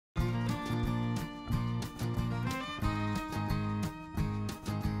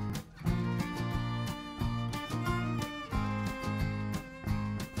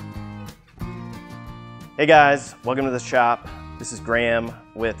Hey guys, welcome to the shop. This is Graham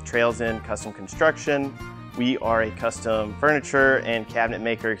with Trails in Custom Construction. We are a custom furniture and cabinet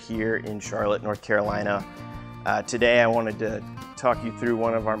maker here in Charlotte, North Carolina. Today I wanted to talk you through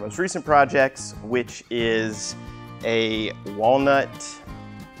one of our most recent projects, which is a walnut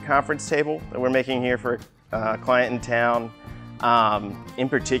conference table that we're making here for a client in town. In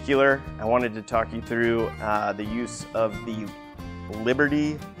particular, I wanted to talk you through the use of the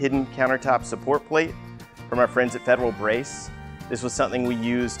Liberty hidden countertop support plate from our friends at Federal Brace. This was something we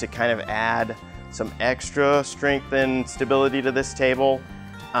used to kind of add some extra strength and stability to this table.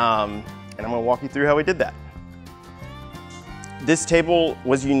 And I'm gonna walk you through how we did that. This table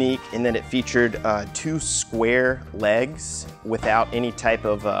was unique in that it featured two square legs without any type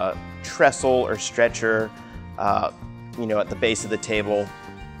of trestle or stretcher at the base of the table.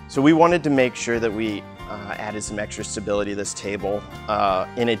 So we wanted to make sure that we added some extra stability to this table.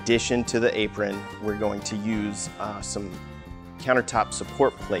 In addition to the apron, we're going to use some countertop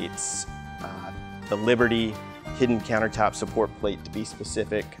support plates, the Liberty hidden countertop support plate to be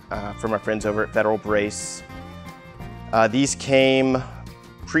specific, from our friends over at Federal Brace. These came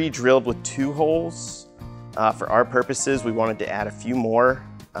pre-drilled with 2 holes. For our purposes, we wanted to add a few more,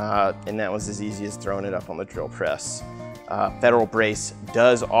 and that was as easy as throwing it up on the drill press. Federal Brace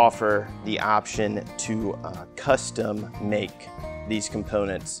does offer the option to custom make these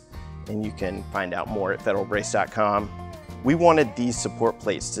components, and you can find out more at federalbrace.com. We wanted these support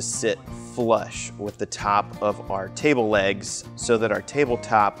plates to sit flush with the top of our table legs so that our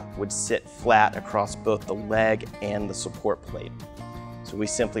tabletop would sit flat across both the leg and the support plate. So we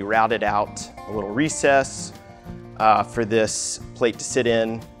simply routed out a little recess for this plate to sit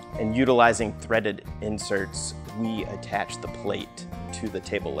in, and utilizing threaded inserts, we attached the plate to the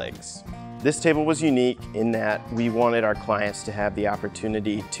table legs. This table was unique in that we wanted our clients to have the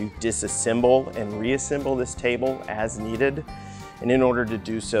opportunity to disassemble and reassemble this table as needed. And in order to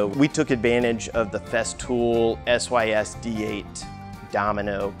do so, we took advantage of the Festool SYS D8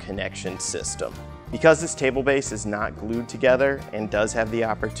 domino connection system. Because this table base is not glued together and does have the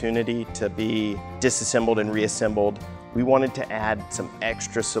opportunity to be disassembled and reassembled, we wanted to add some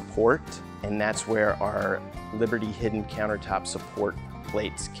extra support, and that's where our Liberty hidden countertop support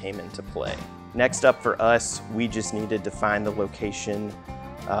plates came into play. Next up for us, we just needed to find the location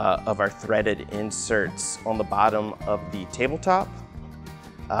of our threaded inserts on the bottom of the tabletop.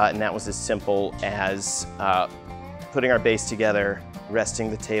 And that was as simple as putting our base together, resting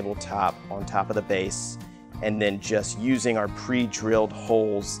the tabletop on top of the base, and then just using our pre-drilled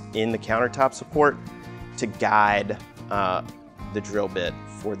holes in the countertop support to guide the drill bit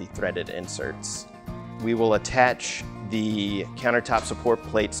for the threaded inserts. We will attach the countertop support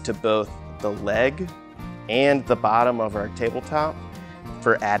plates to both the leg and the bottom of our tabletop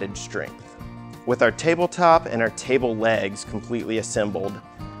for added strength. With our tabletop and our table legs completely assembled,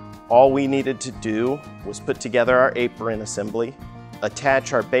 all we needed to do was put together our apron assembly,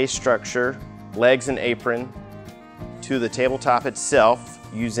 attach our base structure, legs and apron, to the tabletop itself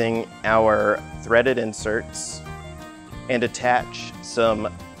using our threaded inserts, and attach some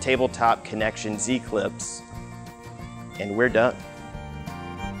tabletop connection Z-clips, and we're done.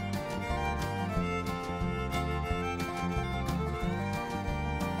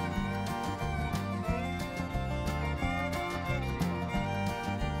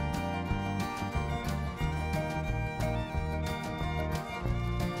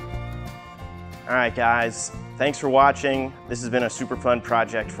 All right, guys, thanks for watching. This has been a super fun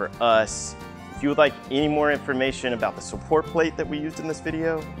project for us. If you would like any more information about the support plate that we used in this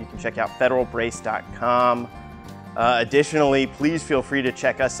video, you can check out federalbrace.com. Additionally, please feel free to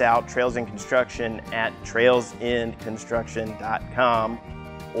check us out, Trails in Construction, at trailsinconstruction.com,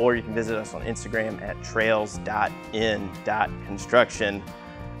 or you can visit us on Instagram at trails.in.construction.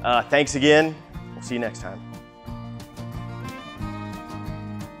 Thanks again. We'll see you next time.